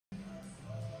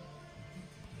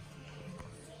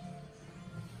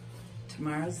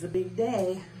Tomorrow's the big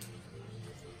day.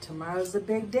 Tomorrow's the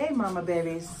big day, mama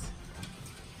babies.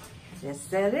 Yes,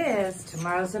 that is.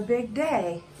 Tomorrow's a big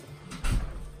day.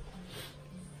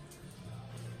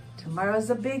 Tomorrow's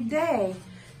a big day.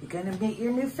 You're gonna meet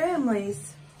your new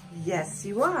families. Yes,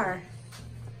 you are.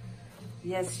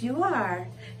 Yes, you are.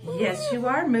 Yes, you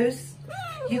are, Moose.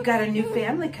 You got a new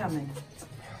family coming.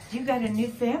 You got a new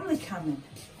family coming.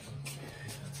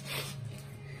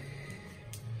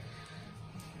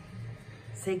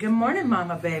 Say good morning,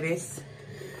 mama babies.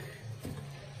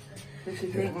 What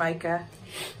you think, Micah?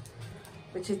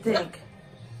 What you think?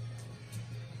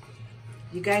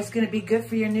 You guys gonna be good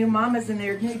for your new mamas and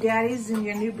their new daddies and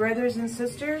your new brothers and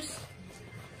sisters?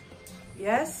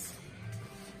 Yes?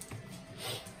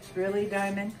 Really,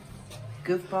 Diamond?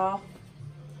 Goofball?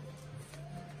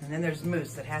 And then there's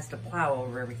Moose that has to plow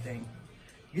over everything.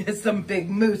 It's some big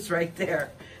moose right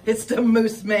there. It's the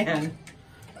Moose Man.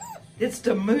 It's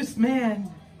the Moose Man.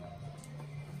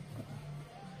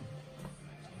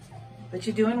 What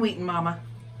you doing, Wheaton Mama?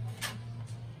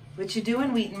 What you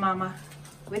doing, Wheaton Mama?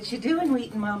 What you doing,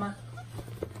 Wheaton Mama?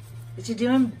 What you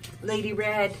doing, Lady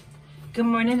Red? Good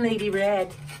morning, Lady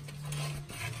Red.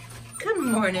 Good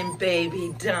morning,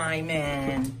 baby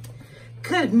Diamond.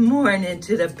 Good morning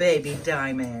to the baby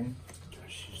Diamond.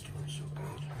 She's doing so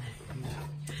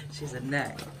good. She's a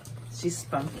nut. She's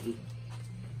spunky.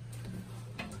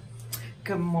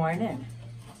 Good morning.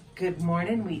 Good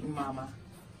morning, Wheaton Mama.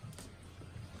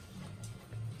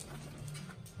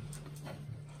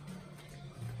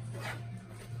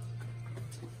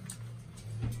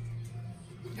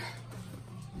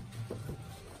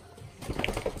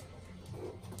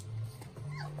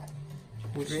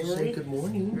 Would you Really? say good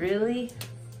morning? Really?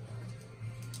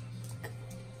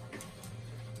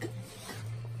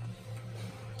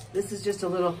 This is just a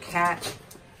little cat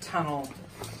tunnel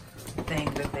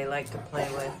thing that they like to play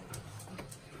with.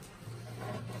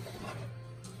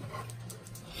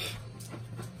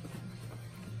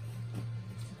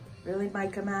 Really,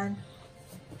 Micah man?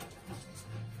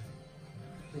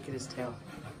 Look at his tail.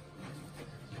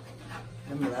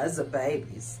 Him loves the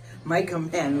babies. Micah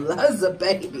man loves the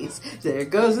babies. There it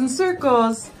goes in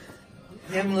circles.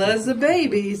 Him loves the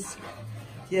babies.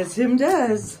 Yes, him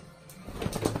does.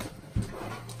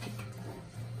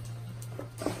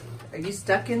 Are you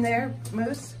stuck in there,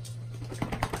 Moose?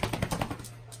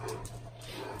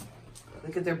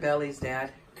 Look at their bellies,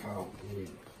 Dad. Oh,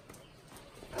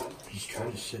 he's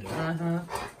trying to sit up. Uh-huh.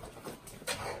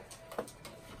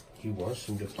 He wants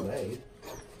him to play.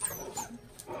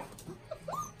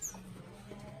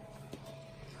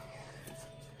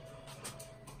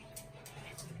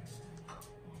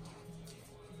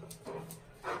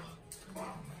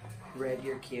 Red,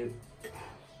 you're cute.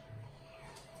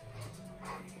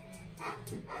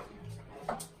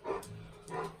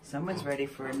 Someone's ready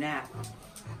for a nap.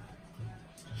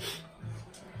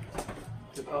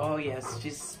 Oh yes,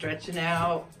 she's stretching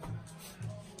out.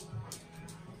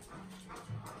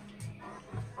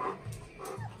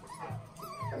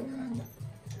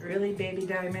 Really, baby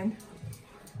Diamond?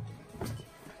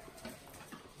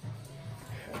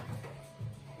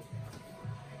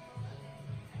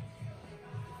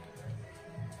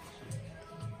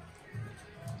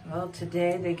 Well,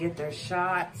 today they get their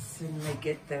shots and they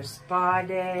get their spa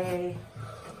day.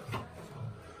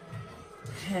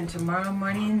 And tomorrow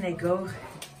morning they go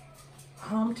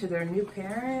home to their new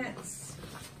parents.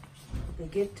 They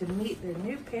get to meet their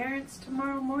new parents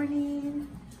tomorrow morning.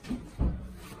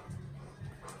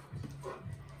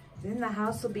 Then the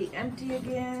house will be empty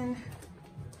again.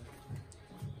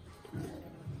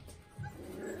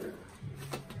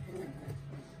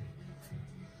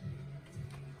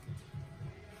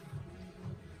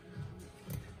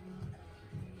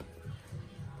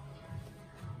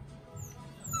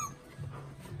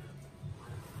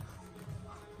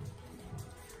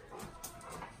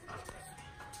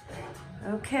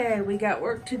 Okay, we got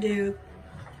work to do.